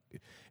 it's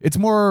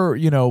more,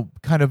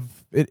 kind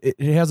of it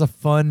has a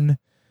fun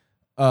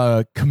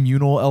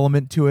communal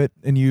element to it,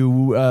 and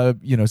you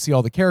see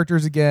all the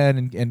characters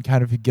again and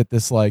kind of get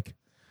this like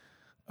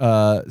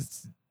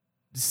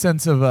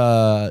sense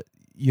of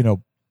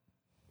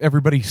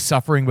everybody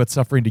suffering but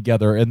suffering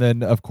together, and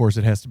then of course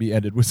it has to be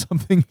ended with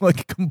something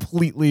like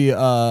completely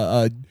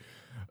a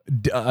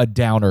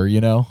downer.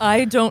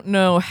 I don't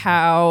know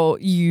how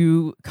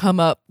you come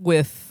up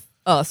with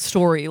a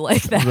story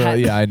like that.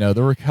 Yeah, I know,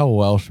 the Raquel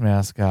Welch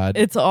mascot.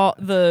 It's all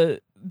the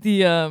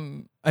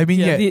I mean,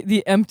 yeah.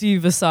 the empty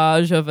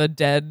visage of a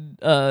dead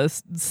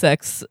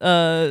sex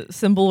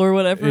symbol or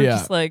whatever. Yeah.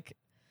 Just like,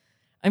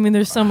 I mean,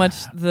 there's so much.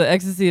 The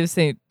ecstasy of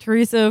Saint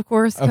Teresa, of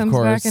course, comes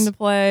back into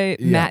play.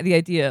 Yeah. The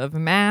idea of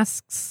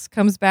masks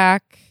comes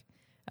back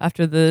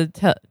after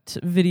the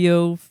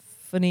video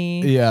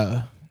funny.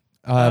 Yeah.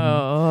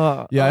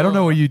 I don't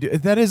know what you do.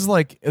 That is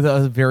like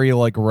a very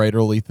like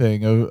writerly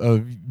thing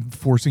of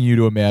forcing you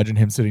to imagine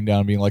him sitting down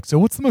and being like, so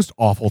what's the most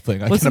awful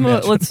thing I can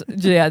imagine?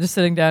 Just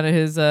sitting down at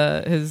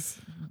his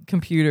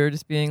computer,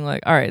 just being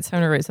like, all right, it's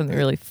time to write something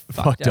really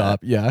fucked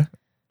up. Yeah.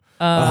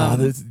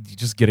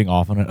 Just getting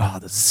off on it. Oh,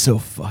 this is so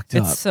fucked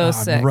up. It's so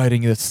sick. I'm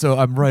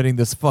writing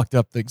this fucked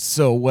up thing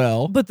so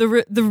well. But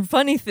the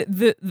funny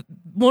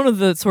one of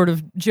the sort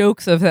of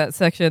jokes of that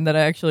section that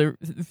I actually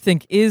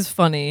think is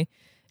funny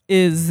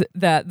is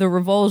that the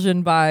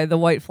revulsion by the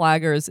white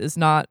flaggers is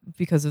not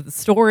because of the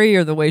story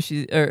or the way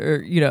she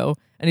or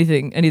any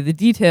of the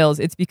details.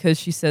 It's because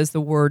she says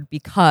the word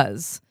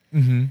because.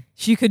 Mm-hmm.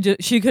 She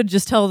could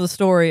just tell the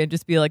story and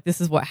just be like,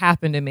 this is what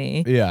happened to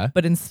me. Yeah.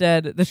 But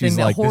instead, the She's thing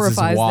that like,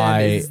 horrifies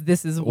them is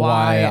this is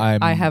why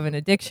I have an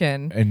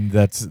addiction. And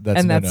that's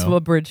a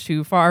bridge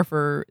too far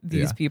for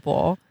these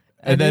people.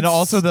 And then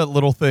also that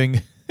little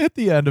thing at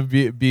the end of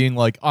being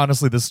like,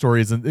 honestly, this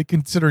story isn't,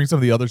 considering some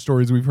of the other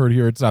stories we've heard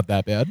here, it's not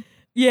that bad.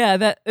 Yeah,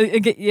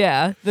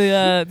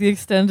 the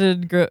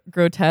extended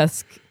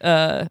grotesque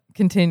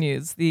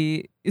continues.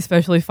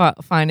 Especially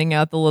finding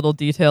out the little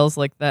details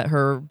like that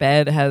her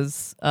bed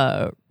has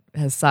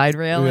has side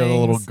We railings. have the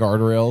little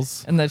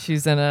guardrails. And that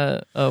she's in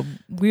a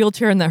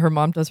wheelchair and that her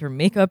mom does her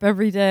makeup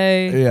every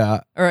day.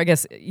 Yeah. Or I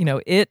guess,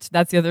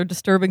 that's the other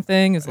disturbing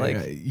thing is like.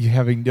 You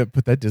having to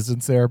put that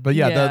distance there. But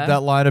yeah, Yeah.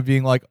 that line of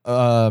being like,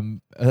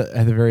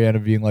 at the very end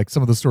of being like,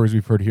 some of the stories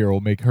we've heard here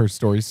will make her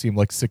stories seem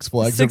like Six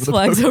Flags Six over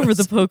Flags the over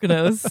the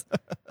Poconos.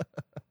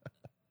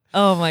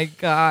 Oh my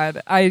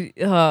God! I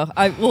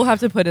will have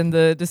to put in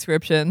the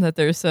description that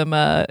there's some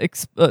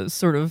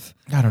sort of.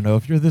 I don't know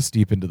if you're this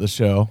deep into the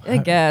show. I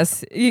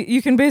guess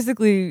you can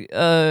basically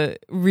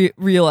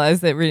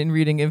realize that in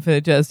reading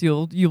Infinite Jest,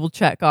 you will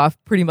check off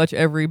pretty much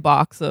every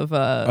box of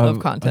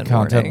content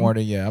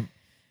warning. Yeah.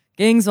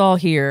 Gang's all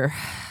here.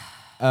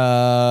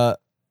 Well,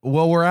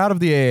 we're out of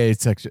the AA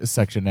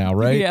section now,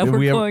 right? Yeah,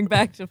 we're going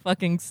back to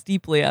fucking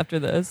Steeply after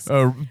this.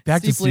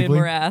 Back to Steeply and Steeply.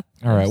 Morath.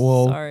 All right.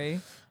 Well,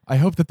 sorry. I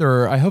hope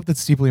that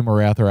Steeply and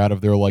Morath are out of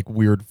their like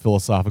weird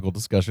philosophical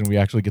discussion. We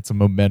actually get some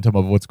momentum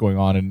of what's going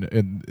on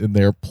in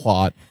their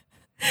plot.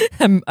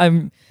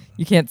 I'm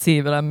you can't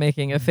see, but I'm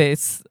making a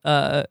face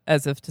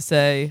as if to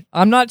say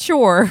I'm not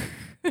sure.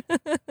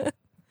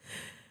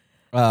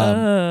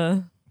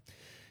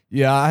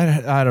 Yeah,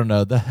 I don't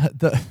know.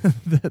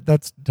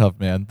 That's tough,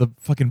 man. The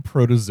fucking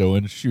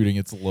protozoan shooting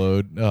its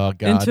load. Oh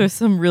god. Into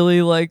some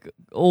really like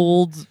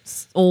old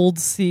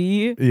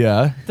sea.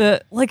 Yeah.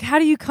 How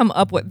do you come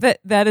up with that?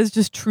 That is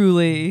just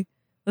truly.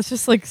 That's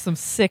just like some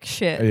sick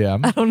shit. Yeah.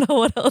 I don't know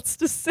what else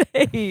to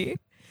say.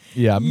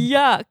 Yeah.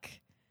 Yuck.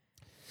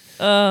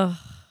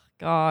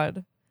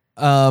 God.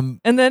 And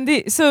then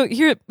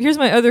here's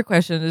my other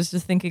question is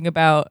just thinking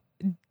about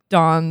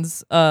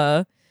Don's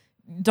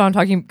Don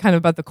talking kind of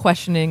about the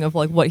questioning of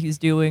like what he's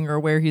doing or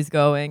where he's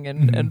going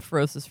and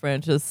Ferocis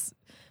French just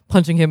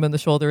punching him in the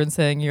shoulder and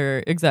saying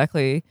you're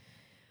exactly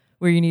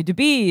where you need to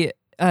be.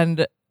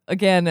 And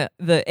again,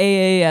 the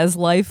AA as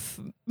life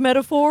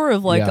metaphor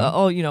of like,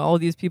 all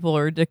these people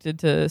are addicted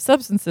to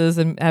substances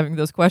and having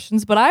those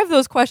questions, but I have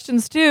those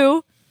questions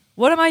too.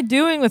 What am I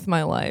doing with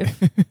my life?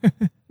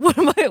 What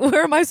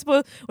am I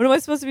supposed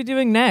to be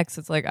doing next?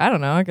 It's like, I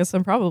don't know. I guess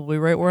I'm probably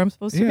right where I'm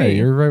supposed to be. Yeah,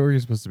 you're right where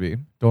you're supposed to be.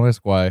 Don't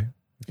ask why.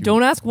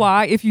 Don't ask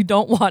why if you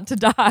don't want to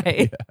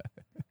die.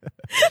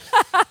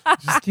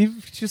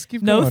 Just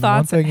keep no going.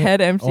 thoughts,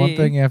 head empty. One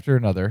thing after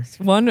another.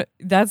 One day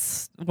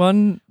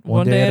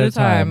at a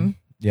time.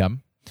 Yeah.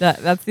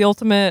 That's the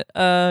ultimate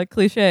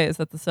cliche. Is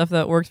that the stuff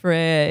that works for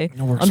AA?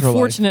 Works for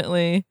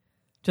unfortunately,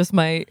 just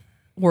might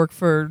work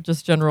for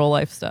just general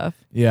life stuff.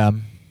 Yeah.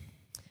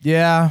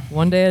 Yeah.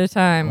 One day at a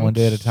time. One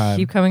day at a time.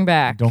 Keep coming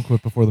back. Don't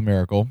quit before the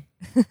miracle.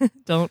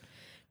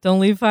 Don't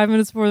leave 5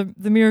 minutes before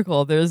the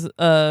miracle. There's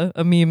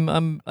a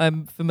meme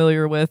I'm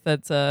familiar with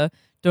that's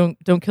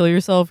don't kill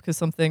yourself because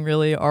something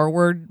really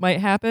R-word might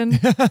happen.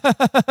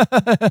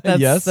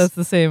 Yes, that's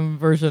the same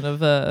version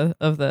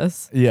of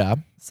this. Yeah.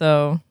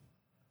 So,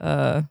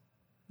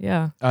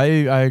 yeah, I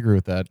agree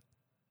with that.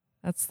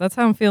 That's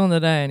how I'm feeling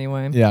today.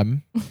 Anyway. Yeah.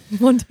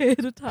 One day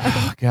at a time.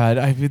 Oh, God,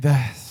 I mean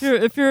that.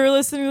 If you're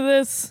listening to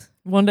this.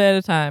 One day at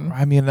a time.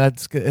 I mean,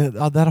 that's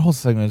that whole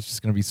segment is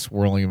just going to be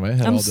swirling in my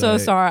head. I'm all so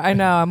day. sorry. I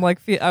know. I'm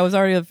like, I was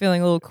already feeling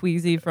a little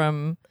queasy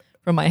from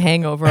my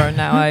hangover, and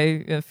now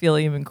I feel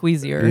even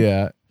queasier.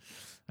 Yeah,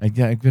 I'm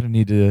going to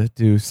need to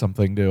do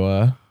something to.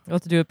 We'll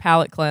have to do a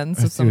palate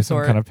cleanse of some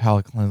sort. Kind of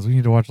palate cleanse. We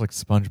need to watch like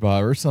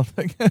SpongeBob or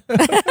something.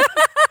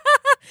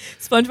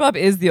 SpongeBob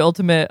is the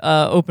ultimate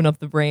open up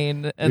the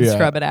brain and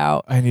scrub it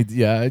out. I need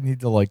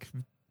to like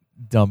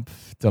dump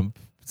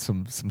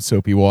some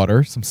soapy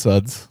water, some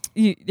suds.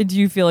 Do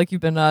you feel like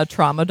you've been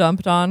trauma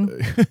dumped on?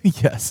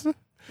 Yes.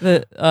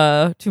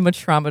 Too much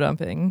trauma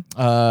dumping.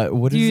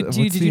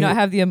 Did you not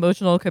have the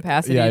emotional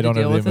capacity to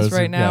deal with this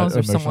right now? Is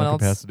there someone else?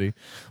 Capacity?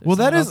 Well,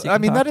 that is. I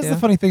mean, that is the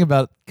funny thing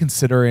about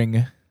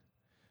considering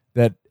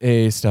that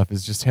AA stuff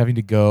is just having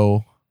to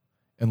go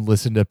and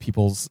listen to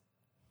people's.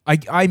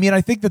 I mean, I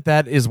think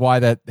that is why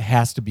that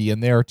has to be in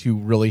there to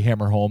really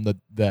hammer home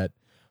that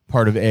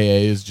part of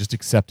AA is just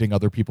accepting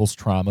other people's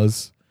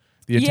traumas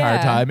the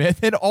entire time, and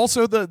then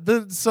also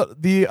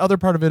the other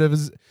part of it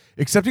is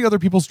accepting other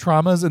people's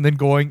traumas and then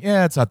going,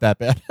 yeah, it's not that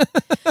bad.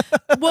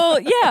 Well,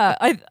 yeah,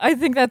 I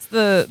think that's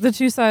the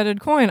two-sided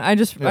coin. I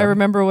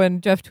remember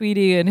when Jeff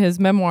Tweedy in his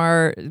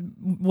memoir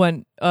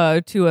went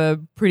to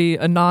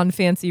a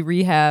non-fancy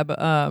rehab,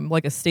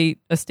 like a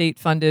state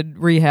funded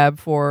rehab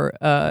for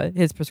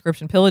his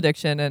prescription pill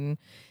addiction, and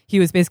he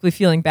was basically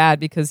feeling bad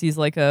because he's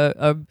like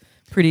a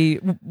pretty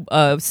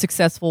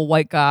successful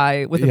white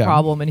guy with a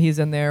problem, and he's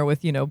in there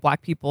with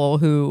black people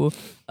who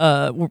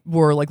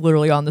were like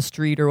literally on the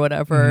street or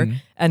whatever.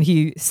 And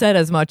he said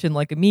as much in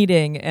like a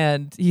meeting,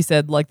 and he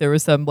said like there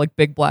was some like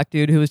big black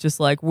dude who was just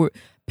like,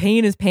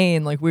 pain is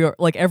pain, like we are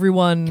like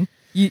everyone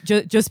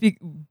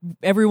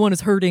everyone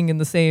is hurting in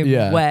the same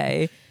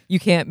way. You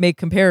can't make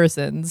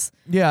comparisons.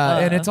 Yeah,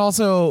 and it's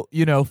also,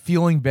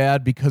 feeling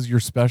bad because you're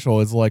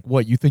special is like,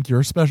 what, you think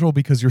you're special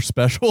because you're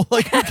special?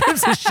 Like, who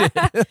gives a shit?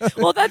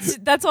 Well,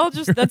 that's all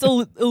just, that's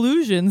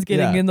illusions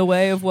getting in the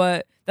way of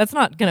what, that's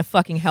not going to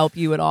fucking help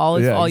you at all.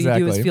 It's all you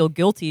do is feel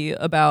guilty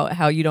about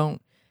how you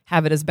don't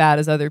have it as bad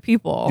as other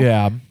people.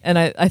 Yeah. And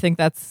I think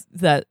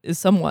that is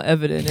somewhat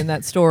evident in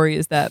that story,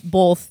 is that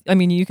both, I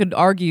mean, you could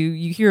argue,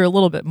 you hear a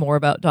little bit more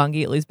about Don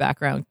Gately's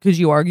background. Could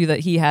you argue that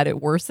he had it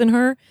worse than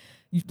her?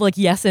 Like,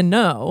 yes and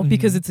no,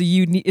 because it's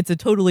a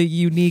totally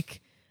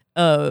unique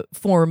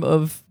form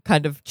of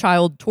kind of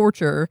child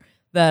torture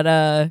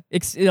that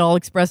it all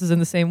expresses in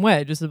the same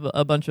way, just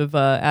a bunch of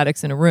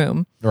addicts in a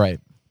room. Right.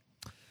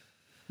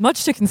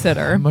 Much to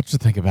consider. Much to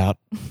think about.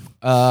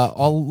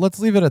 Let's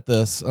leave it at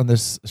this on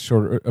this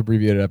short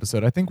abbreviated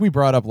episode. I think we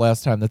brought up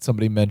last time that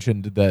somebody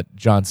mentioned that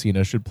John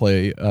Cena should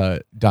play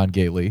Don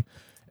Gately,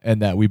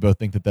 and that we both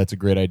think that that's a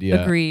great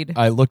idea. Agreed.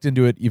 I looked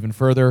into it even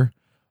further,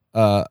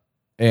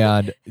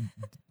 and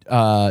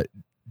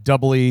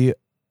doubly,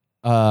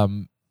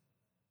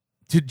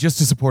 just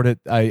to support it,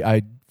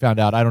 I found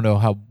out, I don't know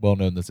how well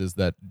known this is,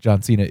 that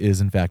John Cena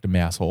is in fact a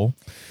masshole.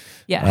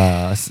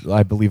 Yeah.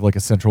 I believe like a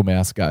central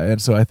mass guy,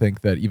 and so I think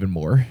that even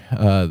more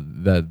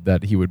that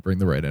he would bring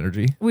the right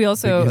energy. We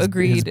also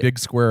agreed his big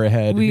square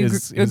ahead. We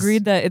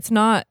agreed that it's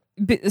not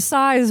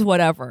size,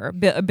 whatever.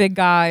 A big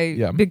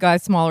guy, big guy,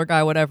 smaller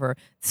guy, whatever.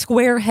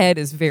 Square head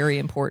is very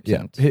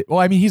important. Yeah. Well,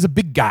 I mean, he's a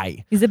big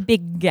guy. He's a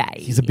big guy.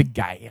 He's a big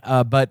guy.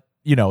 But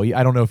you know,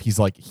 I don't know if he's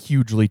like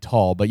hugely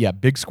tall, but yeah,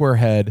 big square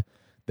head.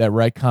 That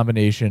right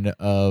combination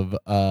of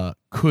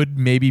could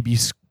maybe be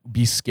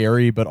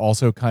scary, but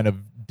also kind of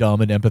dumb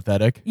and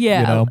empathetic.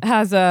 Yeah, you know?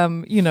 Has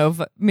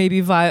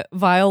maybe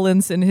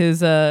violence in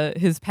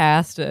his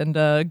past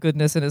and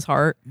goodness in his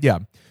heart. Yeah,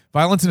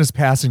 violence in his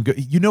past and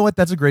good. You know what?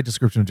 That's a great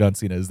description of John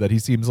Cena. Is that he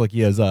seems like he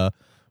has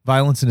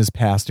violence in his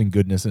past and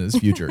goodness in his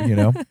future. You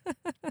know,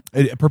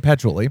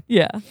 perpetually.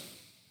 Yeah.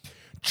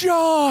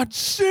 John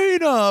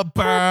Cena.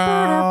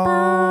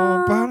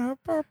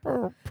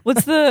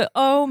 What's the?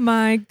 Oh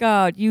my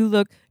God! You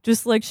look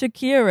just like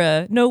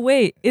Shakira. No,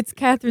 wait, it's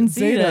Catherine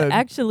Zeta.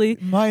 Actually,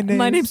 my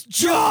name's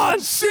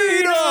John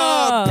Cena.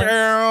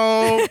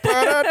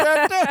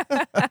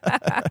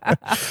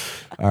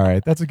 All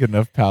right, that's a good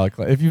enough palate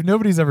cleanse. If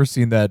nobody's ever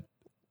seen that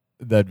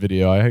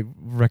video, I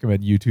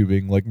recommend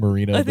YouTubing like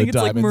Marina. I think it's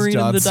Diamonds, like Marina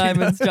John the Cena.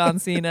 Diamonds John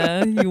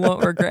Cena. You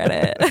won't regret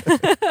it.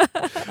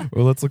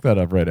 Well, let's look that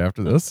up right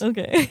after this.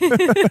 Okay.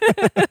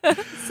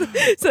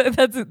 so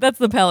that's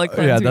the palate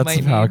cleanser. Yeah, that's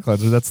the palate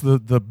cleanser. That's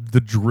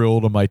the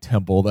drill to my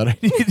temple that I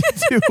need to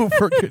do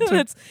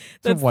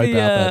to wipe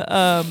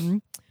out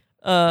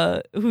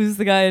that. Who's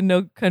the guy in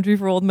No Country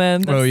for Old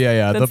Men?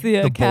 That's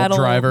the cattle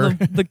driver,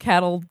 the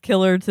cattle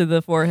killer to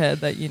the forehead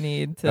that you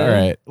need to. All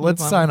right,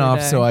 let's sign off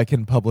day. so I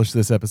can publish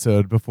this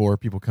episode before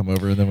people come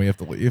over, and then we have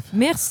to leave.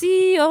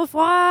 Merci, au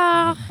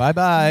revoir. Bye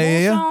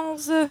bye. Bonne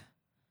chance.